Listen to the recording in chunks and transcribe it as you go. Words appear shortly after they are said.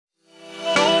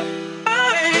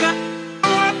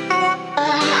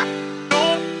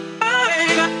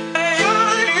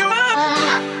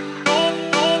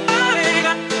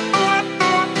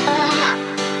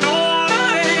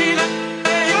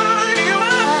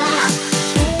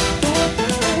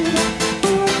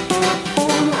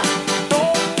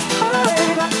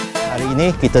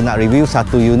ini kita nak review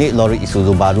satu unit lori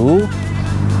Isuzu baru,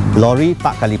 lori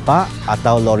 4x4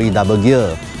 atau lori double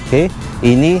gear. Okey,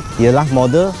 ini ialah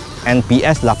model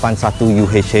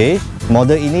NPS81UHH.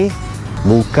 Model ini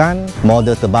bukan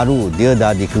model terbaru, dia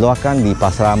dah dikeluarkan di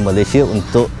pasaran Malaysia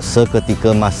untuk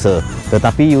seketika masa.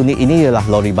 Tetapi unit ini ialah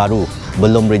lori baru,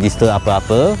 belum register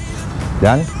apa-apa.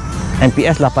 Dan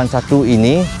NPS81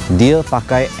 ini dia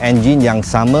pakai enjin yang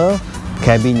sama,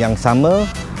 kabin yang sama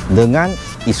dengan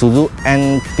Isuzu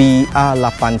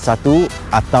NPR81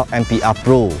 atau NPR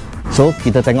Pro. So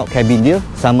kita tengok kabin dia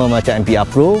sama macam NPR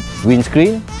Pro,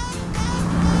 windscreen,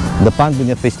 depan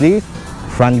punya facelift,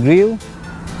 front grille,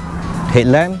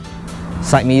 headlamp,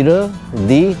 side mirror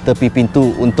di tepi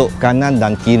pintu untuk kanan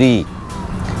dan kiri.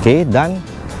 Okey, dan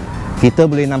kita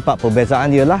boleh nampak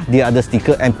perbezaan ialah dia ada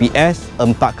stiker NPS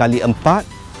 4x4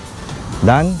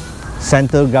 dan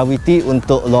center gravity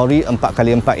untuk lori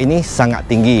 4x4 ini sangat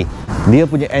tinggi. Dia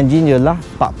punya enjin ialah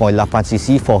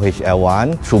 4.8cc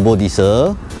 4HL1 turbo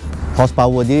diesel.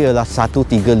 Horsepower dia ialah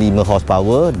 135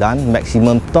 horsepower dan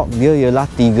maksimum torque dia ialah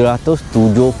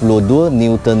 372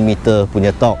 Nm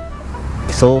punya torque.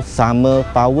 So sama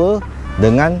power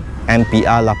dengan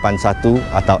NPR81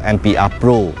 atau NPR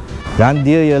Pro. Dan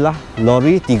dia ialah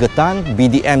lori 3 tan,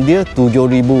 BDM dia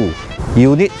 7000.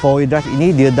 Unit 4-wheel drive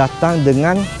ini dia datang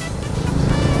dengan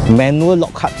manual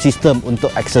lock hub system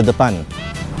untuk axle depan.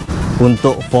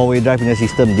 Untuk 4-wheel drive punya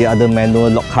sistem dia ada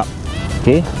manual lock hub.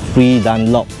 Okey, free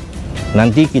dan lock.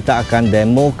 Nanti kita akan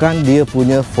demokan dia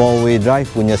punya 4-wheel drive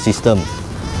punya sistem.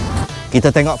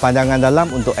 Kita tengok pandangan dalam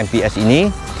untuk NPS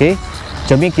ini. Okey,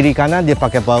 cermin kiri kanan dia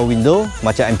pakai power window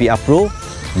macam NPR Pro.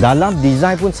 Dalam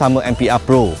design pun sama NPR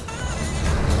Pro,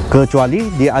 kecuali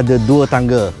dia ada 2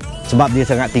 tangga sebab dia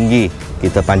sangat tinggi.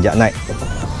 Kita panjat naik.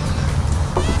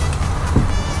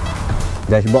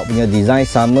 Dashboard punya design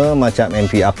sama macam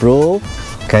NPR Pro.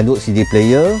 Can duduk CD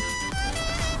player,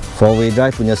 4-wheel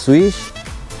drive punya switch,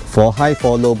 4 high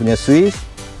 4 low punya switch,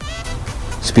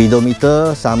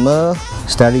 speedometer sama,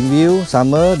 steering wheel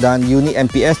sama, dan unit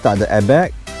NPS tak ada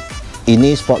airbag.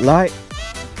 Ini spotlight,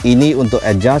 ini untuk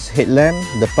adjust headlamp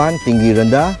depan tinggi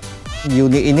rendah.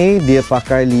 Unit ini dia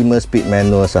pakai 5 speed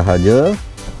manual sahaja.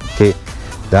 Okey,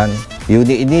 dan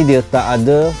unit ini dia tak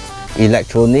ada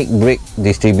electronic brake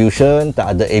distribution,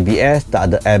 tak ada ABS, tak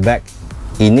ada airbag.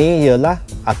 Ini ialah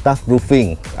atas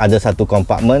roofing, ada satu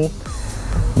kompartmen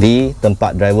di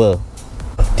tempat driver.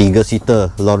 3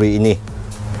 seater lori ini.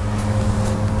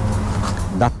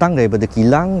 Datang daripada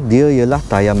kilang, dia ialah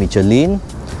tayar Michelin,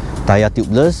 tayar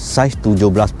tubeless saiz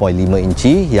 17.5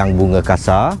 inci yang bunga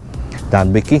kasar.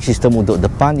 Dan braking sistem untuk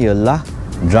depan ialah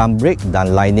drum brake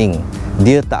dan lining.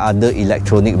 Dia tak ada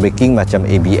electronic braking macam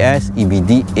ABS,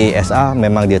 EBD, ASR,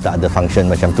 memang dia tak ada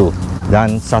function macam tu.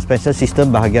 Dan suspension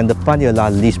system bahagian depan ialah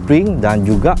leaf spring dan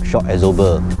juga shock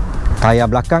absorber.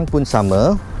 Tayar belakang pun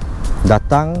sama,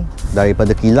 datang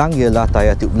daripada kilang ialah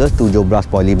tayar tubeless 17.5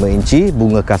 inci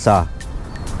bunga kasar.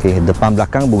 Okey, depan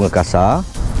belakang bunga kasar.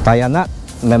 Tayar nut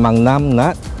memang 6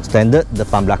 nut standard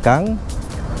depan belakang.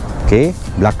 Okey,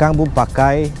 belakang pun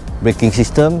pakai braking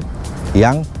system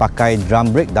yang pakai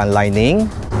drum brake dan lining.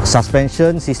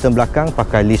 Suspension sistem belakang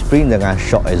pakai leaf spring dengan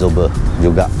shock absorber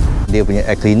juga. Dia punya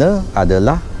air cleaner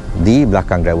adalah di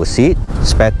belakang driver seat.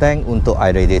 Spare tank untuk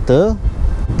air radiator,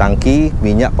 tangki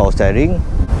minyak power steering.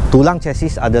 Tulang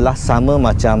chassis adalah sama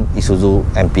macam Isuzu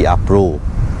NPR Pro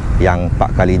yang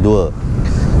 4x2.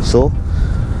 So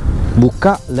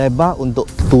buka lebar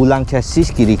untuk tulang chassis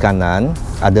kiri kanan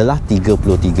adalah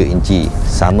 33 inci,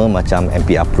 sama macam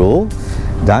NPR Pro.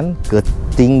 Dan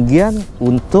ketinggian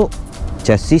untuk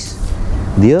chassis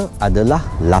dia adalah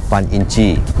 8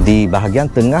 inci. Di bahagian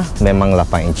tengah memang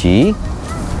 8 inci.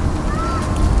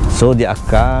 So dia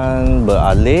akan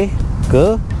beralih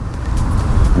ke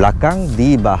belakang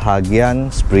di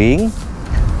bahagian spring.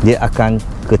 Dia akan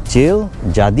kecil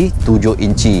jadi 7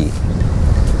 inci.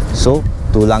 So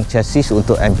tulang chassis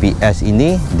untuk NPS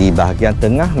ini di bahagian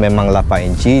tengah memang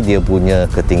 8 inci dia punya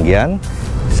ketinggian,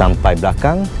 sampai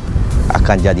belakang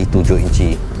akan jadi 7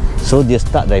 inci. So dia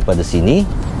start daripada sini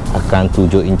akan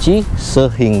 7 inci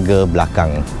sehingga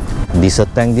belakang.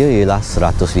 Diesel tank dia ialah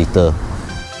 100 liter.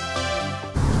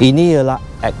 Ini ialah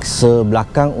axle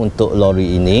belakang untuk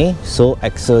lori ini. So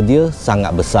axle dia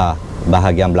sangat besar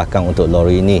bahagian belakang untuk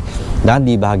lori ini. Dan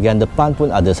di bahagian depan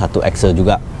pun ada satu axle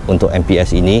juga untuk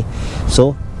NPS ini.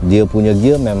 So dia punya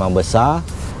gear memang besar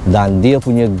dan dia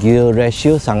punya gear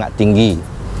ratio sangat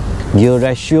tinggi. Gear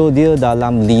ratio dia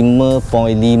dalam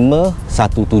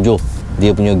 5.517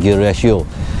 dia punya gear ratio.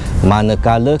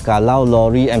 Manakala kalau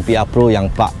lori NPR Pro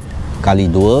yang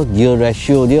 4x2, gear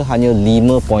ratio dia hanya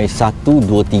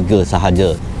 5.123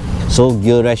 sahaja. So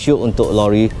gear ratio untuk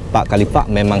lori pak kali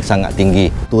pak memang sangat tinggi.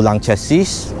 Tulang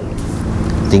chassis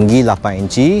tinggi 8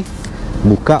 inci,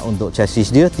 buka untuk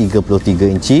chassis dia 33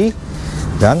 inci,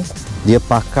 dan dia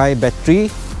pakai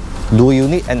bateri 2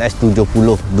 unit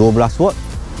NS70, 12 watt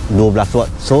 12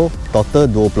 watt, so total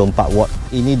 24 watt.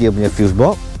 Ini dia punya fuse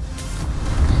box,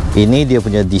 ini dia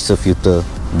punya diesel filter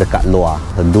dekat luar,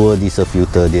 dua diesel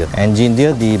filter dia. Engine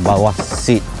dia di bawah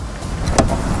seat.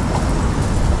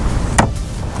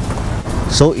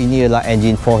 So ini ialah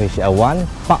engine 4HL1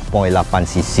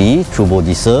 4.8cc turbo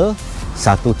diesel,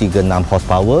 136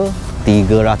 horsepower,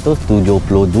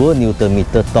 372 Nm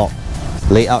torque.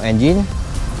 Layout engine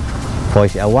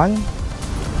 4HL1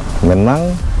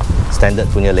 memang standard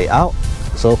punya layout.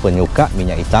 So penyukat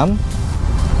minyak hitam,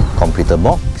 computer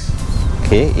box,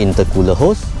 intercooler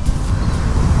hose,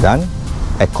 dan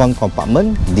aircon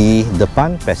compartment di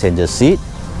depan passenger seat.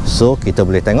 So kita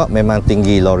boleh tengok memang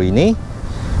tinggi lori ni.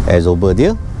 Absorber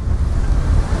dia,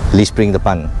 leaf spring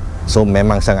depan, so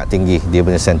memang sangat tinggi dia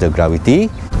punya center gravity.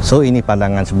 So ini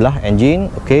pandangan sebelah engine,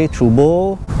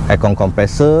 turbo, aircon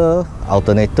compressor,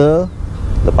 alternator,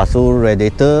 lepas tu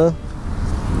radiator,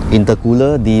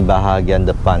 intercooler di bahagian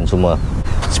depan semua.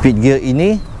 Speed gear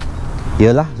ini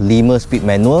ialah 5 speed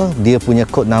manual, dia punya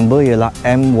code number ialah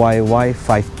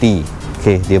MYY5T.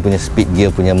 Dia punya speed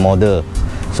gear punya model.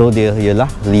 So dia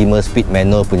ialah 5 speed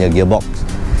manual punya gearbox.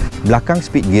 Belakang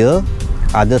speed gear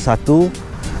ada satu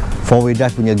 4-wheel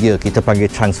drive punya gear, kita panggil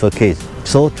transfer case.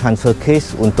 So transfer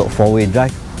case untuk 4-wheel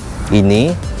drive ini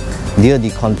dia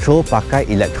dikontrol pakai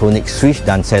electronic switch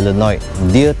dan solenoid.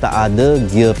 Dia tak ada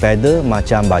gear pedal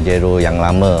macam Pajero yang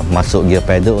lama, masuk gear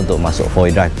pedal untuk masuk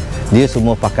 4-wheel drive. Dia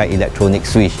semua pakai electronic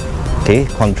switch,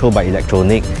 control by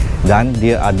electronic, dan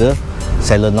dia ada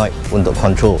solenoid untuk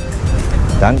control.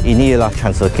 Dan ini ialah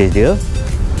transfer case dia.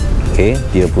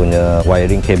 Dia punya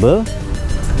wiring cable.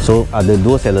 So ada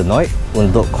dua solenoid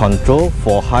untuk control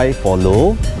for high, for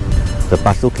low.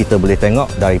 Lepas tu kita boleh tengok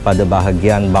daripada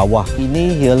bahagian bawah,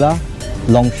 ini ialah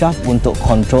long shaft untuk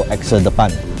control axle depan.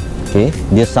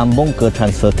 Dia sambung ke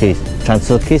transfer case.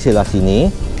 Transfer case ialah sini.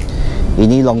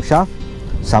 Ini long shaft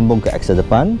sambung ke axle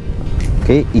depan.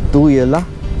 Itu ialah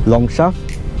long shaft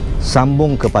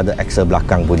sambung kepada axle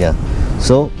belakang punya.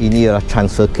 So ini ialah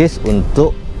transfer case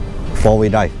untuk 4-wheel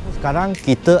drive. Sekarang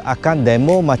kita akan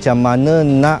demo macam mana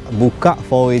nak buka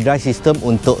 4-wheel drive system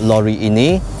untuk lori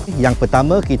ini. Yang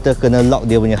pertama kita kena lock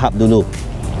dia punya hub dulu.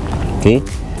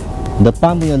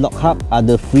 Depan punya lock hub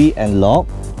ada free and lock.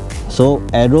 So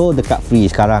arrow dekat free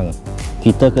sekarang.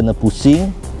 Kita kena pusing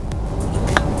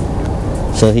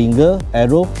sehingga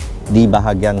arrow di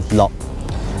bahagian lock.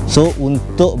 So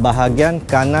untuk bahagian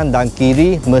kanan dan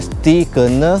kiri mesti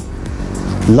kena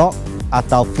lock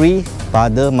atau free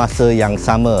pada masa yang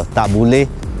sama. Tak boleh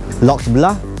lock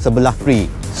sebelah free,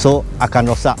 so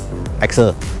akan rosak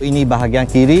axle. Ini bahagian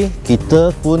kiri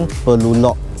kita pun perlu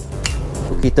lock.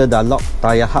 Kita dah lock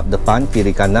tayar hub depan,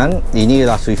 kiri kanan. Ini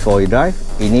ialah switch 4-wheel drive,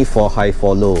 ini for high,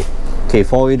 for low.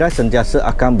 4-wheel drive sentiasa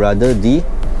akan berada di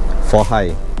for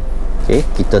high.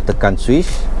 Kita tekan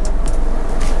switch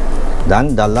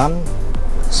dan dalam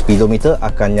speedometer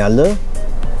akan nyala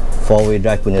 4-wheel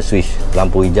drive punya switch,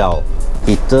 lampu hijau.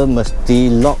 Kita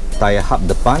mesti lock tayar hub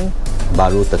depan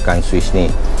baru tekan switch ni.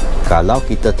 Kalau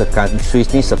kita tekan switch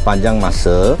ni sepanjang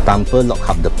masa tanpa lock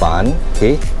hub depan,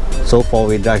 so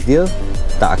 4-wheel drive dia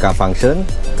tak akan function,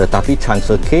 tetapi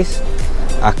transfer case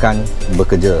akan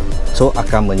bekerja. So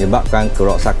akan menyebabkan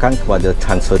kerosakan kepada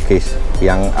transfer case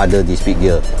yang ada di speed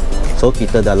gear. So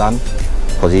kita dalam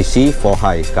posisi for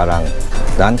high sekarang.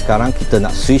 Dan sekarang kita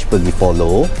nak switch pergi for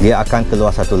low, dia akan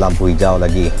keluar satu lampu hijau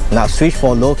lagi. Nak switch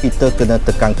for low kita kena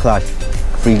tekan clutch.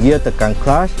 Free gear tekan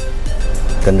clutch,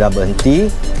 kenderaan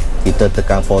berhenti, kita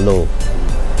tekan for low.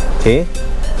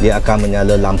 Dia akan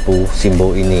menyala lampu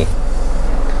simbol ini.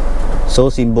 So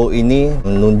simbol ini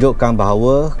menunjukkan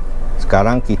bahawa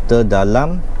sekarang kita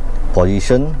dalam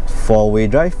position 4-wheel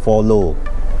drive for low.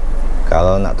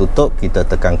 Kalau nak tutup kita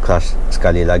tekan clutch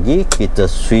sekali lagi,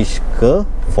 kita switch ke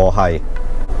for high.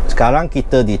 Sekarang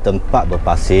kita di tempat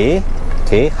berpasir.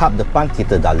 Hub depan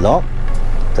kita dah lock,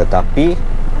 tetapi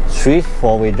switch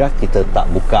 4-wheel drive kita tak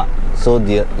buka. So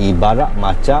dia ibarat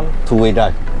macam 2-way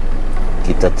drive.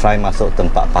 Kita try masuk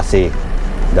tempat pasir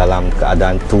dalam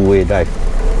keadaan 2-way drive.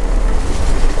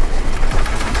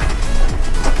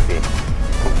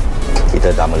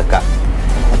 Kita dah melekat.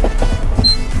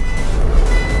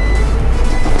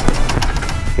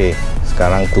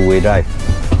 Sekarang 2-way drive.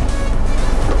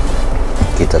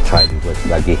 Kita try reverse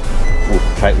lagi.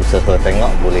 Try usaha tengok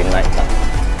boleh naik tak.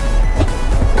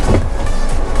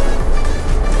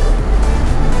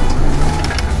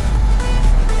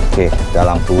 Okey,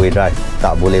 dalam 2-way drive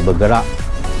tak boleh bergerak,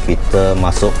 kita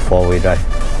masuk 4-way drive.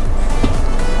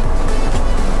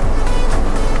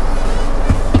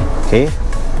 Okey,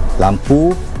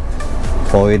 lampu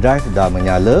 4-way drive dah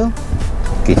menyala,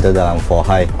 kita dalam 4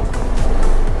 high.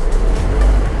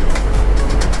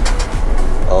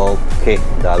 Okey,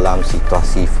 dalam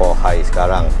situasi 4 high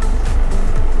sekarang.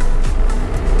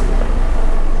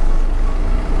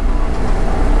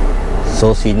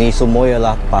 So sini semua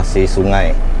ialah pasir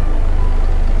sungai.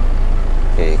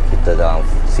 Okey, kita dalam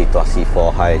situasi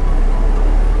 4 high.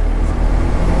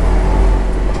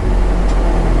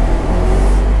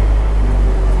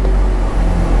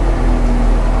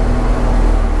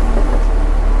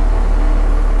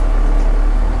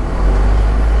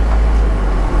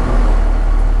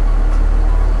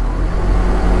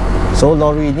 So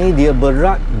lori ni dia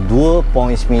berat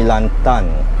 2.9 ton.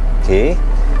 Okey.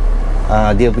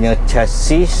 Dia punya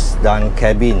chassis dan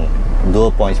kabin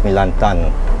 2.9 ton.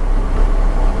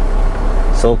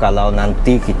 So kalau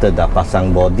nanti kita dah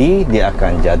pasang body, dia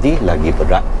akan jadi lagi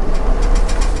berat.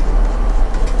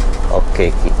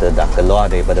 Okey, kita dah keluar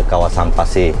daripada kawasan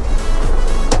pasir.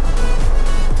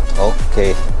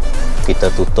 Okey,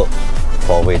 kita tutup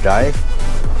 4-way drive.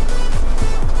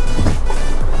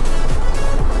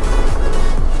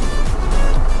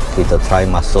 Kita try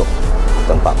masuk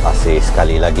tempat pasir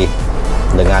sekali lagi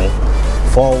dengan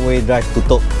 4-way drive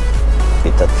tutup.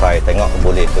 Kita try tengok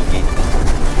boleh pergi.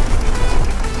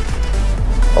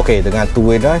 Okey, dengan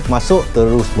 2-way drive masuk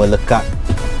terus melekat,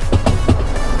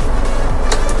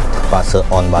 terpaksa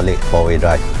on balik 4-way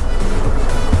drive.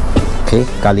 Okey,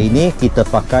 kali ini kita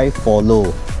pakai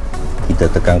follow. Kita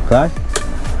tekan clutch,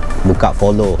 buka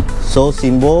follow. So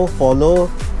simbol follow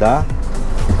dah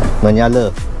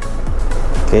menyala.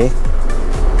 Okey.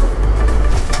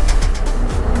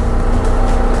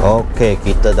 Okey,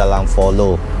 kita dalam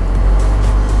follow.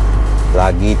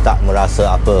 Lagi tak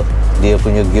merasa apa. Dia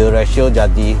punya gear ratio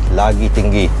jadi lagi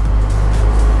tinggi.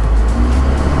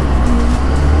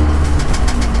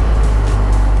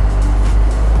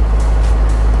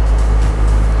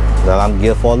 Dalam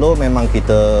gear follow memang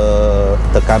kita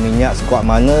tekan minyak sekuat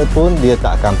mana pun dia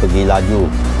tak akan pergi laju.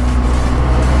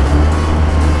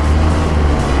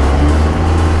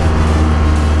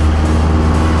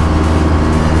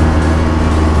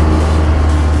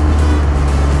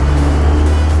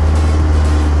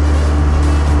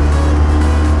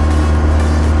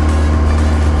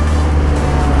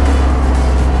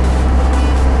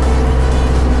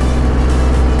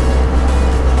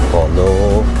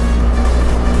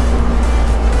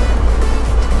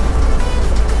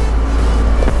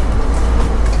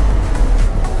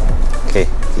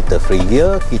 Free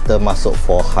gear, kita masuk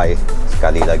 4 high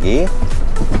sekali lagi.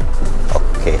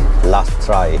 Okey, last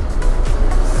try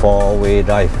 4-way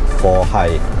drive 4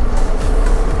 high.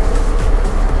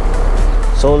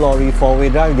 So lori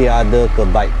 4-way drive dia ada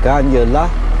kebaikan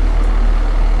ialah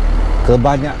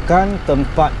kebanyakan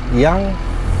tempat yang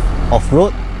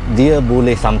off-road dia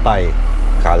boleh sampai.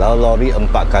 Kalau lori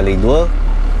 4x2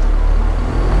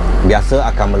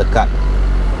 biasa akan melekat.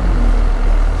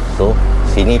 So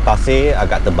sini pasir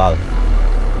agak tebal.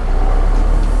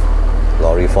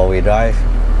 Lori 4-way drive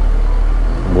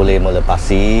boleh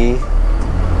melepasi.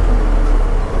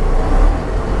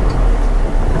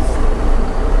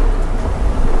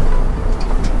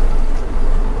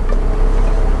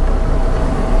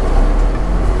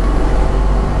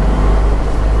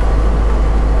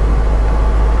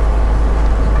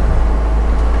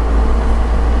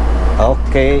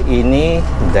 Okey, ini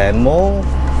demo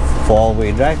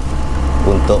 4-way drive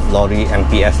untuk lori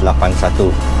MPS81.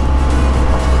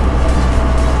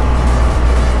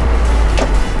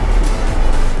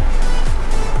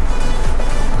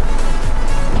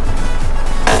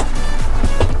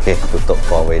 Okey, tutup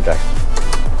 4-way drive.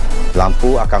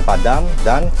 Lampu akan padam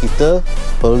dan kita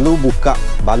perlu buka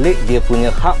balik dia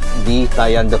punya hub di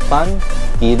tayar depan,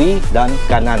 kiri dan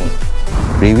kanan.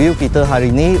 Review kita hari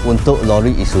ini untuk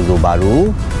lori Isuzu baru,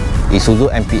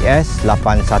 Isuzu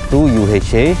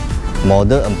NPS81UHH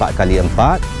model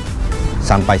 4x4.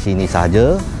 Sampai sini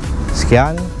sahaja.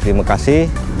 Sekian, terima kasih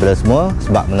kepada semua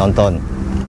sebab menonton.